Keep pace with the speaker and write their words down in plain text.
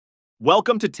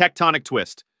Welcome to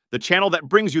TechTonicTwist, the channel that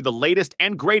brings you the latest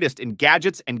and greatest in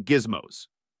gadgets and gizmos.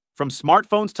 From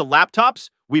smartphones to laptops,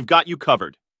 we've got you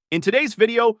covered. In today's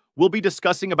video, we'll be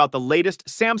discussing about the latest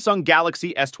Samsung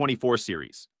Galaxy S24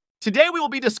 series. Today we will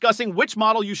be discussing which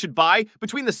model you should buy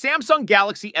between the Samsung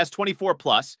Galaxy S24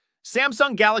 Plus,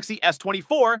 Samsung Galaxy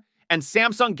S24, and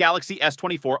Samsung Galaxy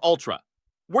S24 Ultra.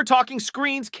 We're talking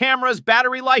screens, cameras,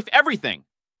 battery life, everything.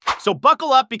 So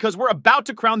buckle up because we're about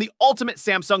to crown the ultimate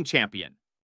Samsung champion.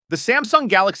 The Samsung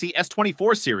Galaxy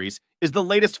S24 series is the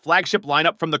latest flagship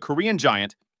lineup from the Korean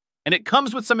giant, and it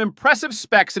comes with some impressive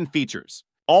specs and features.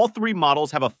 All three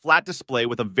models have a flat display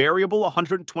with a variable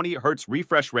 120Hz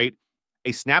refresh rate,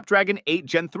 a Snapdragon 8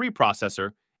 Gen 3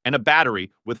 processor, and a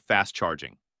battery with fast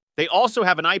charging. They also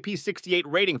have an IP68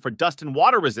 rating for dust and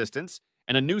water resistance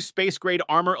and a new space-grade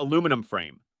armor aluminum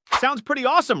frame. Sounds pretty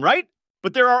awesome, right?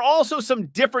 But there are also some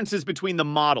differences between the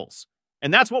models,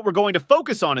 and that's what we're going to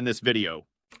focus on in this video.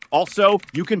 Also,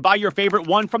 you can buy your favorite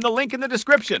one from the link in the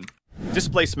description.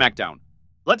 Display Smackdown.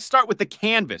 Let's start with the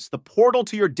canvas, the portal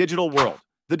to your digital world.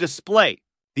 The display.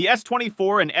 The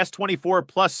S24 and S24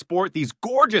 Plus sport these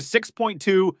gorgeous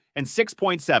 6.2 and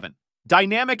 6.7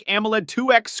 dynamic AMOLED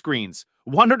 2X screens,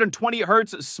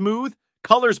 120Hz smooth,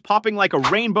 colors popping like a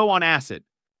rainbow on acid.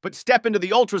 But step into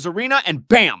the Ultra's arena and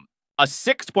bam! A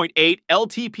 6.8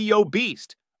 LTPO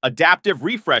beast, adaptive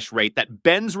refresh rate that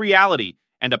bends reality,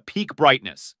 and a peak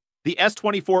brightness. The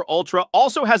S24 Ultra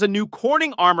also has a new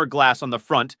Corning armor glass on the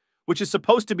front, which is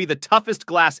supposed to be the toughest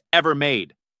glass ever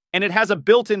made. And it has a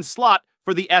built-in slot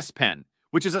for the S Pen,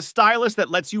 which is a stylus that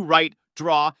lets you write,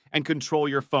 draw, and control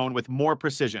your phone with more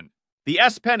precision. The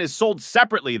S Pen is sold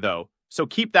separately, though, so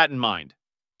keep that in mind.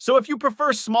 So if you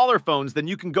prefer smaller phones, then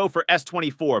you can go for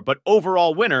S24, but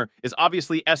overall winner is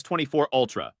obviously S24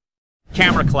 Ultra.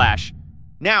 Camera clash.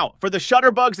 Now, for the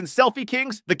shutterbugs and selfie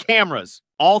kings, the cameras.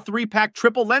 All 3-pack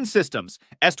triple lens systems,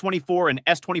 S24 and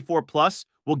S24 Plus,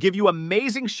 will give you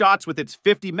amazing shots with its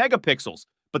 50 megapixels,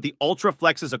 but the Ultra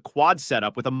flexes a quad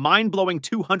setup with a mind-blowing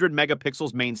 200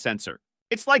 megapixels main sensor.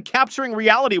 It's like capturing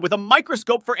reality with a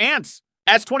microscope for ants.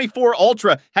 S24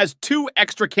 Ultra has 2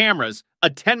 extra cameras, a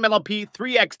 10MP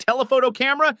 3x telephoto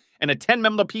camera and a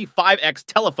 10MP 5x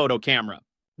telephoto camera.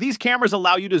 These cameras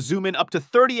allow you to zoom in up to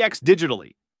 30x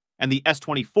digitally, and the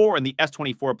S24 and the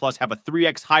S24 Plus have a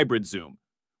 3x hybrid zoom,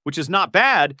 which is not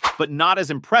bad, but not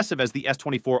as impressive as the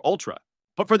S24 Ultra.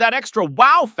 But for that extra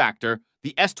wow factor,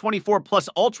 the S24 Plus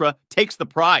Ultra takes the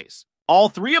prize. All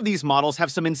three of these models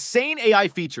have some insane AI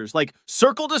features like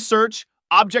circle to search,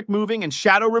 object moving and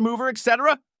shadow remover,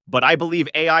 etc. But I believe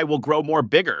AI will grow more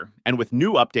bigger, and with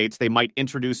new updates, they might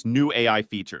introduce new AI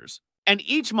features. And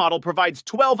each model provides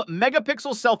 12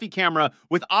 megapixel selfie camera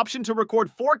with option to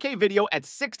record 4K video at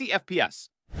 60 FPS.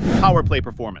 Power play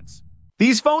performance.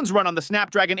 These phones run on the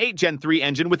Snapdragon 8 Gen 3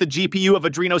 engine with a GPU of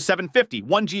Adreno 750,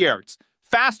 1 GHz,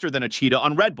 faster than a Cheetah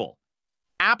on Red Bull.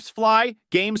 Apps fly,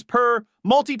 games purr,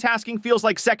 multitasking feels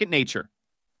like second nature.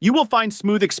 You will find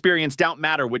smooth experience, don't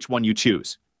matter which one you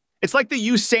choose. It's like the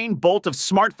Usain Bolt of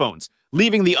smartphones,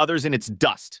 leaving the others in its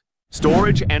dust.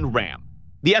 Storage and RAM.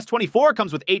 The S24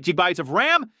 comes with 8GB of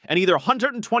RAM and either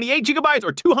 128GB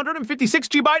or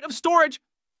 256GB of storage.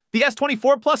 The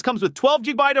S24 Plus comes with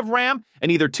 12GB of RAM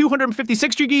and either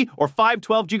 256GB or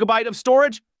 512GB of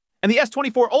storage. And the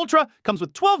S24 Ultra comes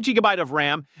with 12GB of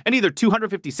RAM and either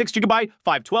 256GB,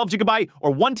 512GB,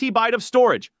 or 1TB of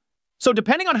storage. So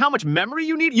depending on how much memory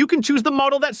you need, you can choose the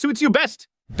model that suits you best.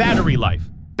 Battery life.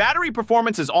 Battery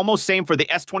performance is almost same for the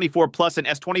S24 Plus and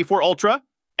S24 Ultra.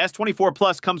 S24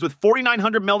 Plus comes with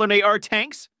 4900 mAh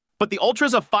tanks, but the Ultra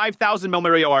is a 5000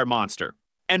 mAh monster.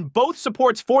 And both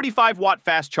supports 45-watt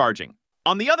fast charging.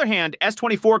 On the other hand,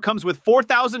 S24 comes with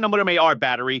 4000 mAh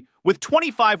battery with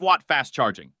 25-watt fast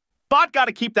charging. But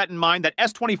gotta keep that in mind that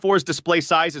S24's display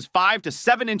size is 5 to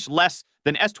 7 inch less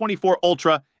than S24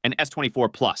 Ultra and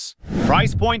S24 Plus.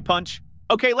 Price point punch.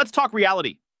 Okay, let's talk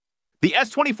reality. The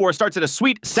S24 starts at a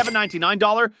sweet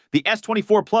 $799, the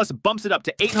S24 Plus bumps it up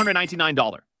to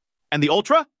 $899. And the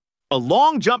Ultra? A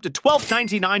long jump to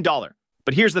 $1,299.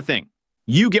 But here's the thing,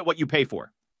 you get what you pay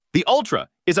for. The Ultra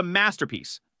is a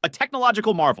masterpiece, a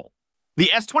technological marvel. The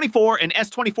S24 and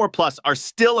S24 Plus are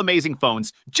still amazing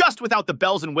phones, just without the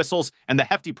bells and whistles and the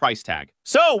hefty price tag.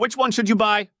 So, which one should you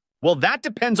buy? Well, that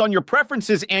depends on your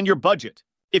preferences and your budget.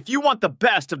 If you want the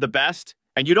best of the best,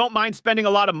 and you don't mind spending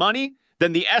a lot of money,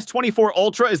 then the S24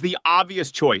 Ultra is the obvious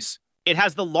choice. It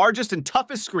has the largest and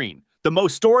toughest screen, the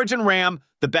most storage and RAM,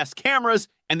 the best cameras,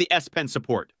 and the S Pen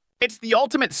support. It's the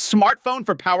ultimate smartphone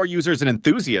for power users and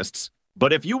enthusiasts.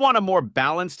 But if you want a more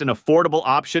balanced and affordable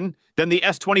option, then the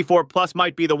S24 Plus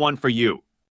might be the one for you.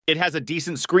 It has a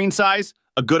decent screen size,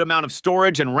 a good amount of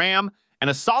storage and RAM, and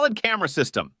a solid camera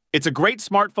system. It's a great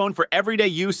smartphone for everyday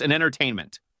use and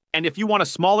entertainment. And if you want a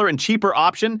smaller and cheaper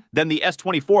option, then the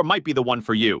S24 might be the one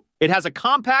for you. It has a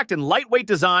compact and lightweight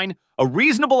design, a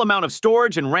reasonable amount of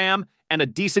storage and RAM, and a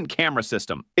decent camera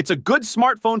system. It's a good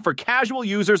smartphone for casual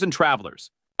users and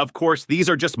travelers. Of course, these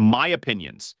are just my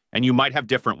opinions, and you might have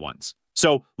different ones.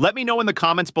 So let me know in the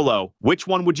comments below, which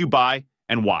one would you buy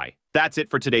and why? That's it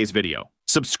for today's video.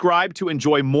 Subscribe to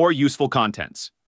enjoy more useful contents.